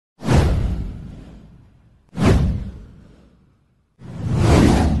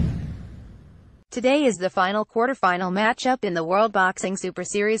Today is the final quarterfinal matchup in the World Boxing Super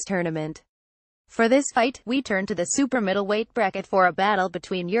Series tournament. For this fight, we turn to the super middleweight bracket for a battle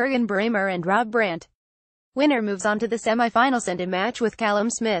between Juergen braehmer and Brant. Winner moves on to the semifinals and a match with Callum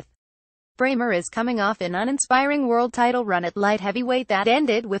Smith. Braehmer is coming off an uninspiring world title run at light heavyweight that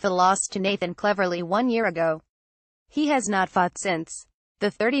ended with a loss to Nathan Cleverly 1 year ago. He has not fought since. The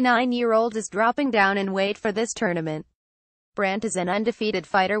 39-year-old is dropping down in weight for this tournament. Brant is an undefeated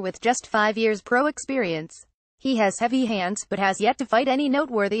fighter with just 5 years pro experience. He has heavy hands but has yet to fight any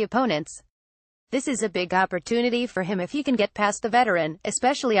noteworthy opponents. This is a big opportunity for him if he can get past the veteran,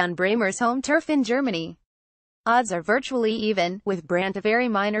 especially on Braehmer's home turf in Germany. Odds are virtually even, with Brant a very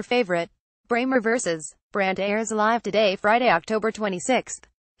minor favorite. Braehmer vs. Brant airs live today, Friday, October 26th.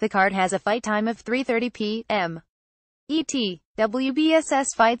 The card has a fight time of 3:30 p.m. ET. WBSS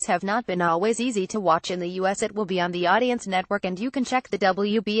fights have not been always easy to watch in the US. It will be on the Audience Network and you can check the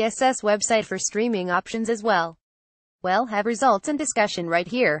WBSS website for streaming options as well. Well, have results and discussion right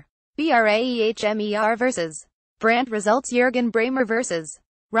here. Braehmer vs. Brant results: Juergen braehmer vs.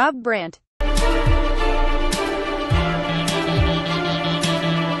 Brant.